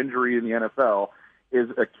every injury in the NFL is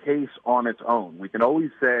a case on its own. We can always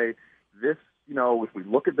say this, if we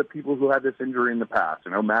look at the people who had this injury in the past,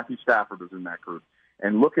 Matthew Stafford was in that group,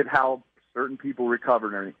 and look at how certain people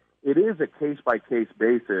recovered and everything. It is a case-by-case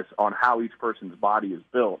basis on how each person's body is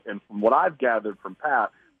built. And from what I've gathered from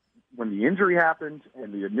Pat, when the injury happened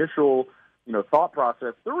and the initial, thought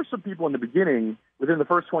process, there were some people in the beginning, within the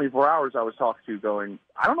first 24 hours I was talking to going,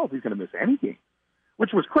 I don't know if he's going to miss any game,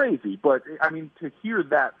 which was crazy. But, to hear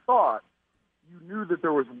that thought, you knew that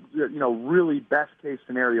there was, really best-case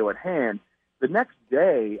scenario at hand. The next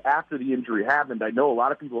day after the injury happened, I know a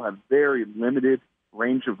lot of people have very limited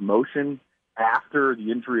range of motion after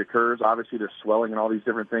the injury occurs. Obviously, there's swelling and all these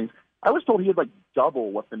different things. I was told he had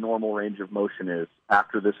double what the normal range of motion is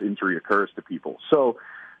after this injury occurs to people. So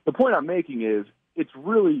the point I'm making is it's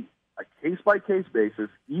really a case-by-case basis.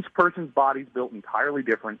 Each person's body's built entirely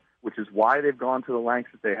different, which is why they've gone to the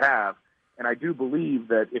lengths that they have. And I do believe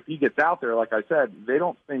that if he gets out there, like I said, they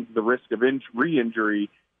don't think the risk of re-injury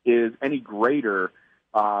is any greater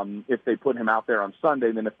if they put him out there on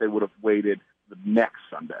Sunday than if they would have waited the next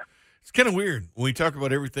Sunday. It's kind of weird when we talk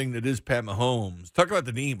about everything that is Pat Mahomes. Talk about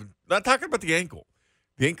the knee, but not talking about the ankle.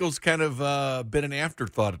 The ankle's kind of been an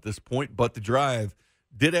afterthought at this point, but the Drive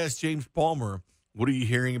did ask James Palmer, what are you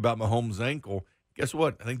hearing about Mahomes' ankle? Guess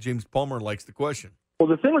what? I think James Palmer likes the question. Well,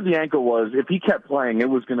 the thing with the ankle was if he kept playing, it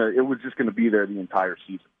was just gonna be there the entire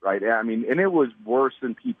season, right? And it was worse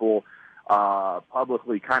than people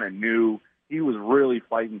publicly kind of knew. He was really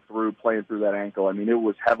playing through that ankle. It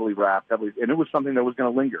was heavily wrapped, and it was something that was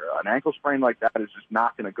going to linger. An ankle sprain like that is just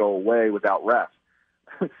not going to go away without rest.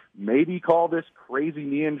 Maybe call this crazy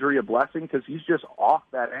knee injury a blessing because he's just off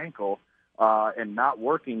that ankle and not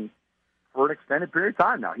working for an extended period of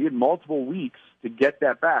time now. He had multiple weeks to get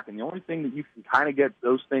that back, and the only thing that you can kind of get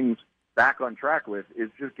those things back on track with is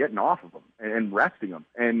just getting off of them and resting them.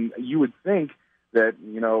 And you would think that,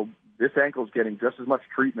 this ankle is getting just as much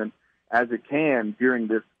treatment as it can during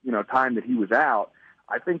this, time that he was out.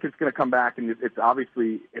 I think it's going to come back, and it's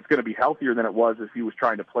going to be healthier than it was if he was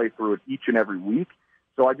trying to play through it each and every week.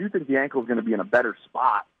 So I do think the ankle is going to be in a better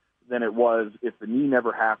spot than it was if the knee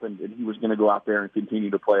never happened and he was going to go out there and continue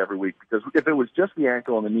to play every week. Because if it was just the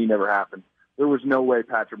ankle and the knee never happened, there was no way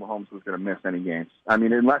Patrick Mahomes was going to miss any games. I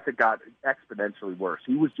mean, unless it got exponentially worse.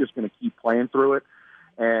 He was just going to keep playing through it.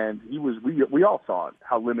 And we all saw it,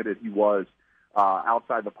 how limited he was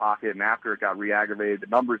outside the pocket. And after it got re-aggravated, the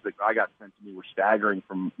numbers that I got sent to me were staggering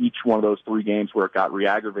from each one of those 3 games where it got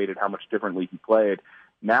re-aggravated, how much differently he played.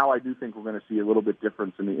 Now I do think we're going to see a little bit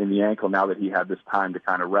difference in the ankle now that he had this time to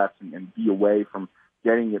kind of rest and be away from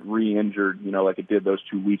getting it re-injured, like it did those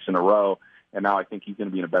 2 weeks in a row. And now I think he's going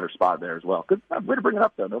to be in a better spot there as well. Good way to bring it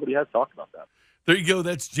up, though. Nobody has talked about that. There you go.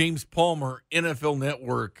 That's James Palmer, NFL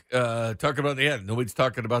Network, talking about nobody's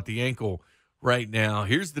talking about the ankle right now.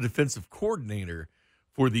 Here's the defensive coordinator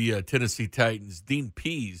for the Tennessee Titans, Dean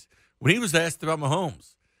Pease. When he was asked about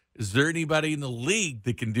Mahomes, is there anybody in the league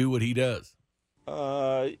that can do what he does?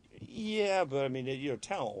 Yeah, but I mean,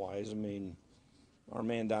 talent-wise, I mean, our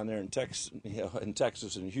man down there in Texas, in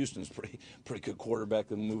Texas and Houston's pretty good quarterback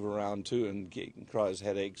that move around too and cause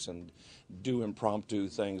headaches and do impromptu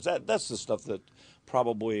things. That's the stuff that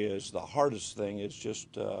probably is the hardest thing. Is just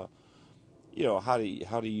how do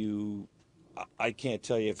you I can't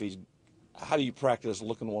tell you how do you practice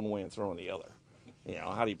looking one way and throwing the other?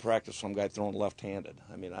 How do you practice some guy throwing left-handed?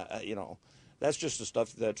 I mean, that's just the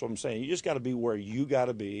stuff. That's what I'm saying. You just got to be where you got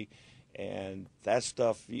to be. And that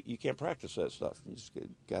stuff, you can't practice that stuff. You just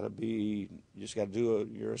got to do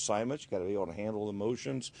your assignments. You got to be able to handle the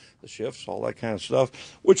motions, the shifts, all that kind of stuff,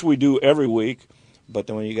 which we do every week. But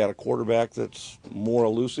then when you got a quarterback that's more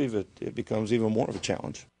elusive, it becomes even more of a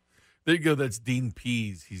challenge. There you go. That's Dean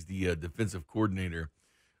Pease. He's the defensive coordinator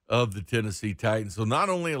of the Tennessee Titans. So not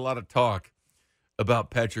only a lot of talk about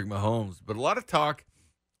Patrick Mahomes, but a lot of talk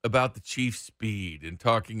about the Chiefs' speed and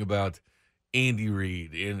talking about Andy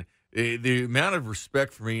Reid. And the amount of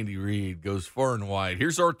respect for Andy Reid goes far and wide.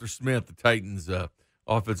 Here's Arthur Smith, the Titans'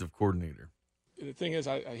 offensive coordinator. The thing is,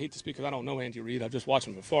 I hate to speak because I don't know Andy Reid. I've just watched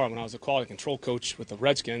him before. When I was a quality control coach with the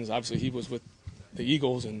Redskins, obviously he was with the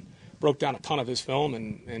Eagles and broke down a ton of his film,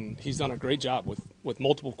 and he's done a great job with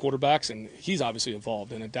multiple quarterbacks, and he's obviously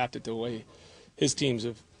evolved and adapted to the way his teams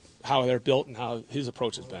have, how they're built and how his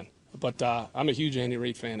approach has been. But I'm a huge Andy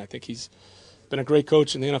Reid fan. I think he's been a great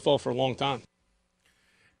coach in the NFL for a long time.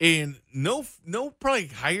 And no probably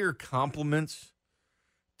higher compliments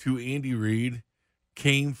to Andy Reid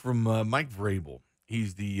came from Mike Vrabel.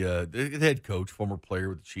 He's the head coach, former player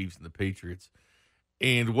with the Chiefs and the Patriots.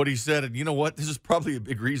 And what he said, and you know what? This is probably a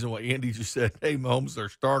big reason why Andy just said, hey, Mahomes is our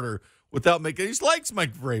starter, without making – he likes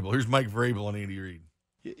Mike Vrabel. Here's Mike Vrabel on Andy Reid.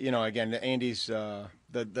 Again, Andy's the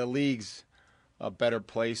league's a better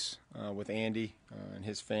place with Andy and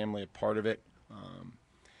his family, a part of it.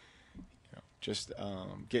 Just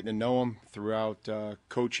getting to know him throughout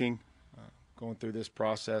coaching, going through this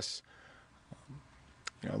process.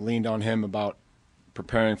 Leaned on him about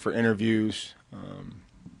preparing for interviews,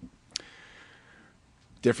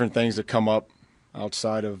 different things that come up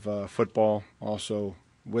outside of football, also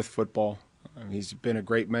with football. He's been a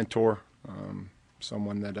great mentor,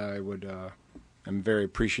 someone that I'm very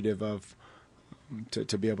appreciative of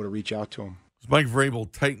to be able to reach out to him. It's Mike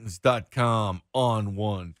Vrabel, Titans.com on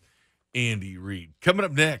one. Andy Reid. Coming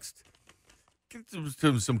up next, get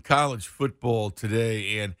to some college football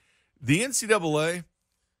today, and the NCAA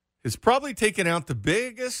has probably taken out the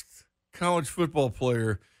biggest college football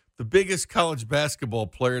player, the biggest college basketball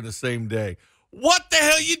player the same day. What the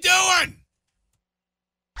hell you doing?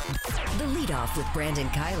 The Leadoff with Brandon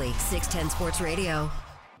Kiley, 610 Sports Radio.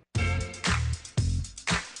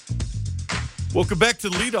 Welcome back to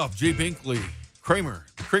the Leadoff. Jay Binkley, Kramer,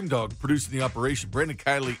 the Cream Dog, producing the operation. Brandon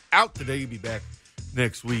Kiley out today. He'll be back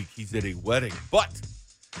next week. He's at a wedding. But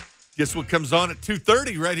guess what comes on at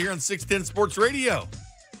 2:30 right here on 610 Sports Radio?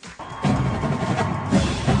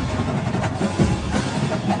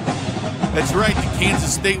 That's right, the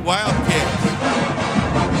Kansas State Wildcats.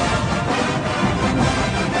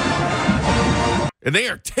 And they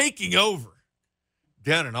are taking over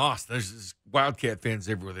down in Austin. There's Wildcat fans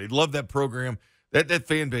everywhere. They love that program. That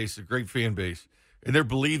fan base is a great fan base. And they're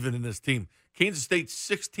believing in this team. Kansas State's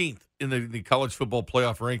 16th in the college football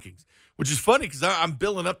playoff rankings, which is funny because I'm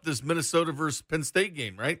building up this Minnesota versus Penn State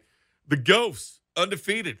game, right? The Gophers,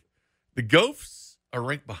 undefeated. The Gophers are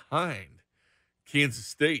ranked behind Kansas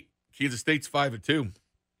State. Kansas State's 5-2,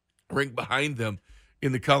 ranked behind them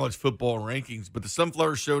in the college football rankings. But the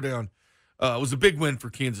Sunflower Showdown was a big win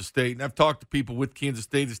for Kansas State. And I've talked to people with Kansas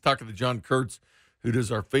State. I was talking to John Kurtz, who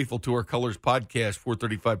does our Faithful to Our Colors podcast,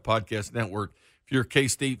 435 Podcast Network. If you're a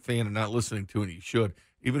K-State fan and not listening to it, you should.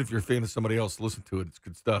 Even if you're a fan of somebody else, listen to it. It's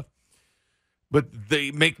good stuff. But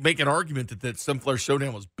they make an argument that Sunflower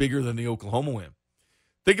Showdown was bigger than the Oklahoma win.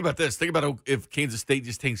 Think about this. Think about if Kansas State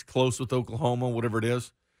just hangs close with Oklahoma, whatever it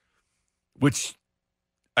is. which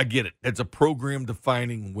I get it. That's a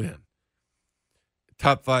program-defining win.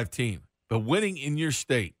 Top 5 team. But winning in your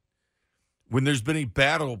state, when there's been a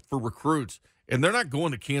battle for recruits, and they're not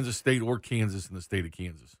going to Kansas State or Kansas in the state of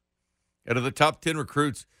Kansas. Out of the top 10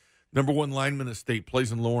 recruits, number 1 lineman in the state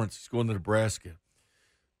plays in Lawrence. He's going to Nebraska.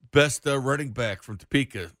 Best running back from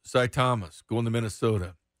Topeka, Cy Thomas, going to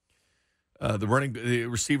Minnesota. The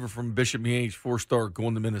receiver from Bishop Miege, 4-star,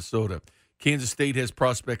 going to Minnesota. Kansas State has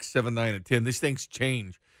prospects 7, 9, and 10. These things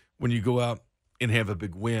change when you go out and have a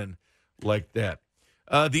big win like that.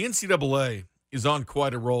 The NCAA is on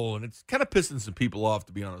quite a roll, and it's kind of pissing some people off,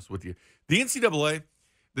 to be honest with you. The NCAA,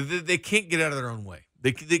 they can't get out of their own way.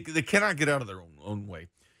 They cannot get out of their own way.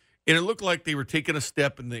 And it looked like they were taking a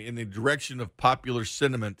step in the direction of popular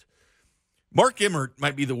sentiment. Mark Emmert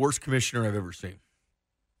might be the worst commissioner I've ever seen.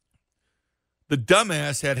 The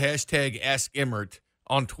dumbass had hashtag Ask Emmert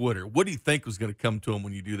on Twitter. What do you think was going to come to him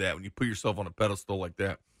when you do that, when you put yourself on a pedestal like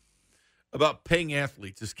that? About paying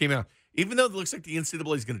athletes. This came out. Even though it looks like the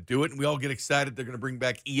NCAA is going to do it, and we all get excited they're going to bring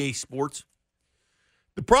back EA Sports,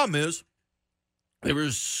 the problem is there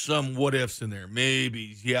was some what-ifs in there.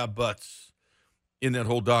 Maybes, yeah, buts in that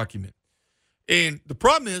whole document. And the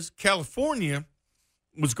problem is California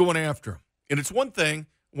was going after him. And it's one thing,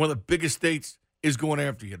 one of the biggest states is going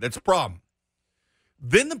after you. That's a problem.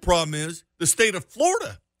 Then the problem is the state of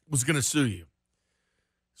Florida was going to sue you.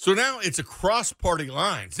 So now it's across party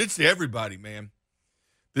lines. It's everybody, man.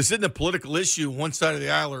 This isn't a political issue on one side of the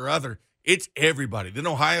aisle or other. It's everybody. Then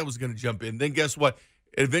Ohio was going to jump in. Then guess what?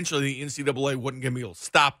 Eventually the NCAA wasn't going to be able to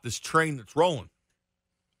stop this train that's rolling.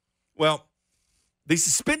 Well, they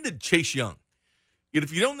suspended Chase Young. Yet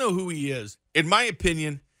if you don't know who he is, in my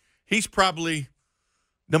opinion, he's probably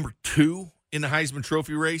number 2 in the Heisman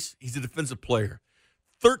Trophy race. He's a defensive player.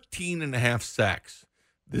 13.5 sacks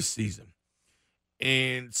this season.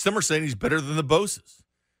 And some are saying he's better than the Bosa's.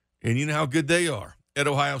 And you know how good they are at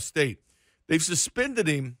Ohio State. They've suspended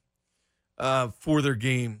him for their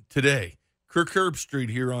game today. Kirk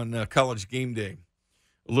Herbstreit here on College Game Day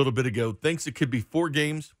a little bit ago thinks it could be 4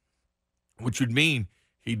 games, which would mean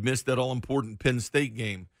he'd miss that all-important Penn State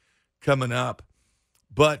game coming up.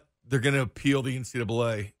 But they're going to appeal the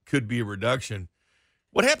NCAA. Could be a reduction.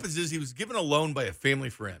 What happens is he was given a loan by a family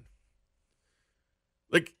friend.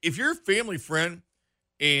 Like, if you're a family friend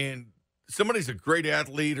and somebody's a great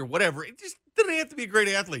athlete or whatever, it just doesn't have to be a great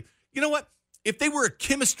athlete. You know what? If they were a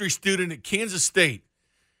chemistry student at Kansas State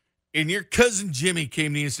and your cousin Jimmy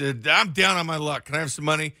came to you and said, I'm down on my luck, can I have some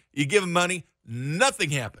money? You give him money, nothing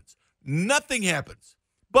happens. Nothing happens.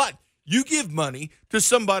 But you give money to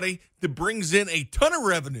somebody that brings in a ton of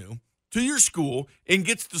revenue to your school and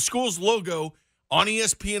gets the school's logo on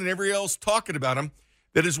ESPN and everybody else talking about them,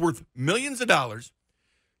 that is worth millions of dollars.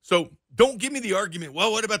 So don't give me the argument,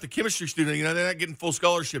 well, what about the chemistry student? You know, they're not getting full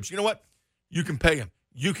scholarships. You know what? You can pay them.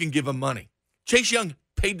 You can give them money. Chase Young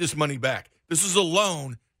paid this money back. This is a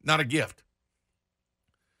loan, not a gift.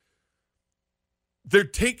 They're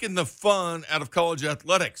taking the fun out of college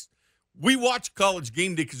athletics. We watch College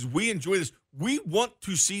Game Day because we enjoy this. We want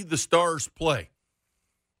to see the stars play.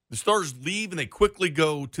 The stars leave and they quickly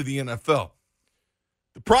go to the NFL.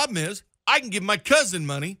 The problem is I can give my cousin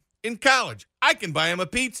money in college. I can buy him a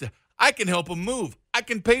pizza. I can help him move. I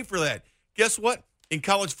can pay for that. Guess what? In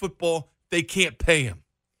college football, they can't pay him.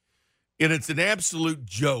 And it's an absolute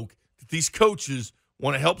joke that these coaches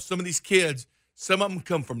want to help some of these kids. Some of them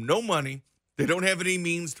come from no money. They don't have any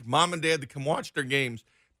means to mom and dad to come watch their games.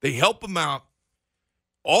 They help them out.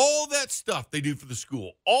 All that stuff they do for the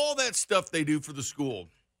school. All that stuff they do for the school.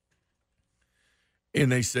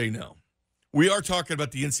 And they say no. We are talking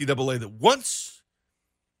about the NCAA that once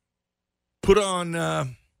put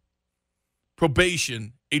on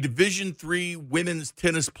probation a Division III women's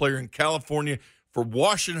tennis player in California for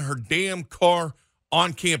washing her damn car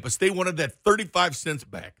on campus. They wanted that 35 cents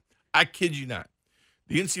back. I kid you not.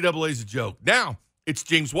 The NCAA is a joke. Now, it's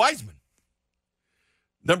James Wiseman,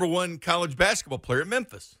 number 1 college basketball player at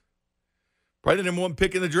Memphis. Probably the number 1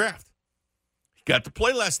 pick in the draft. He got to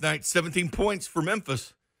play last night, 17 points for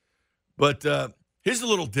Memphis. But here's a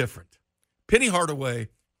little different. Penny Hardaway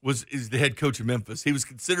is the head coach of Memphis. He was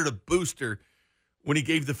considered a booster when he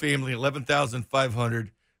gave the family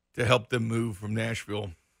 $11,500 to help them move from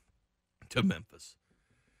Nashville to Memphis.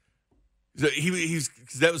 So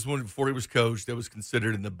because that was when before he was coached, that was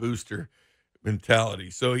considered in the booster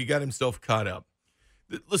mentality. So he got himself caught up.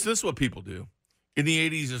 Listen, this is what people do. In the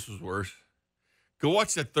 80s, this was worse. Go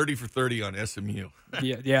watch that 30 for 30 on SMU.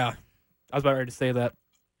 Yeah. I was about ready to say that.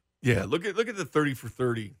 Yeah, look at the 30 for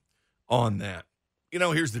 30 on that. You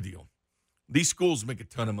know, here's the deal. These schools make a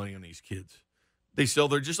ton of money on these kids. They sell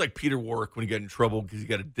there just like Peter Warwick when he got in trouble because he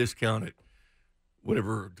got a discount at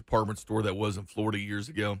whatever department store that was in Florida years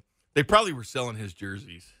ago. They probably were selling his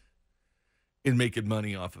jerseys and making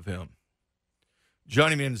money off of him.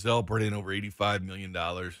 Johnny Manziel brought in over $85 million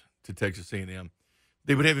to Texas A&M.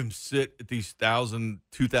 They would have him sit at these $1,000,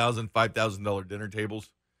 $2,000, $5,000 dinner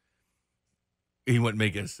tables. He wasn't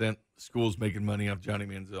making a cent. School's making money off Johnny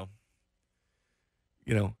Manziel.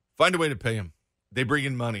 You know, find a way to pay him. They bring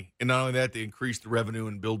in money. And not only that, they increase the revenue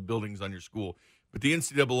and build buildings on your school. But the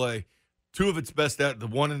NCAA, two of its best, the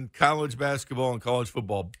one in college basketball and college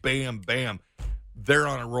football, bam, bam, they're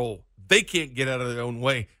on a roll. They can't get out of their own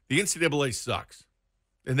way. The NCAA sucks,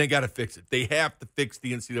 and they got to fix it. They have to fix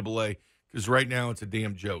the NCAA because right now it's a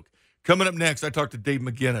damn joke. Coming up next, I talked to Dave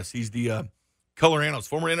McGinnis. He's the color analyst,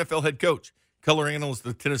 former NFL head coach, color analyst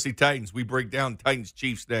of the Tennessee Titans. We break down Titans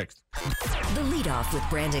Chiefs next. The Leadoff with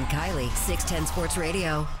Brandon Kiley, 610 Sports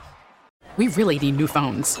Radio. We really need new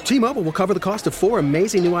phones. T-Mobile will cover the cost of 4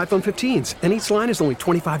 amazing new iPhone 15s, and each line is only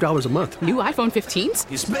 $25 a month. New iPhone 15s?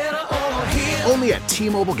 It's better over here. Only at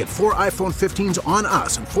T-Mobile, get 4 iPhone 15s on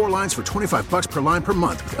us and 4 lines for $25 per line per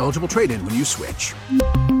month with eligible trade-in when you switch.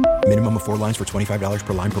 Minimum of 4 lines for $25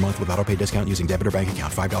 per line per month with autopay discount using debit or bank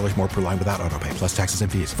account. $5 more per line without autopay, plus taxes and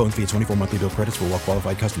fees. Phone fee at 24 monthly bill credits for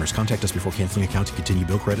well-qualified customers. Contact us before canceling account to continue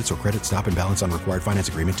bill credits or credit stop and balance on required finance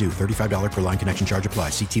agreement due. $35 per line connection charge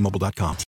applies. See T-Mobile.com.